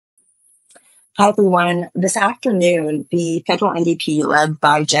Hi, everyone. This afternoon, the federal NDP led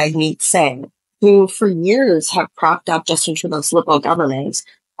by Jagmeet Singh, who for years have propped up Justin Trudeau's Liberal government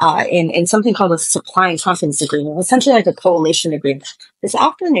in something called a supply and confidence agreement, essentially like a coalition agreement. This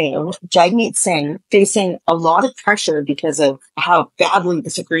afternoon, Jagmeet Singh, facing a lot of pressure because of how badly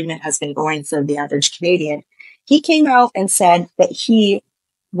this agreement has been going for the average Canadian, he came out and said that he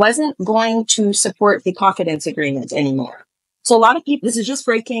wasn't going to support the confidence agreement anymore. So a lot of people, this is just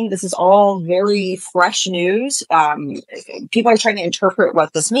breaking. This is all very fresh news. People are trying to interpret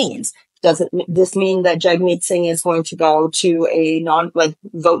what this means. Does this mean that Jagmeet Singh is going to go to a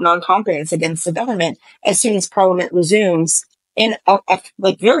vote non-confidence against the government as soon as Parliament resumes in a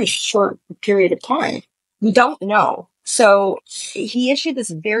very short period of time? We don't know. So he issued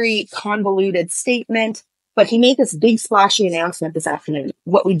this very convoluted statement, but he made this big splashy announcement this afternoon.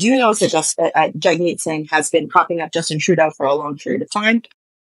 What we do know is that Jagmeet Singh has been propping up Justin Trudeau for a long period of time.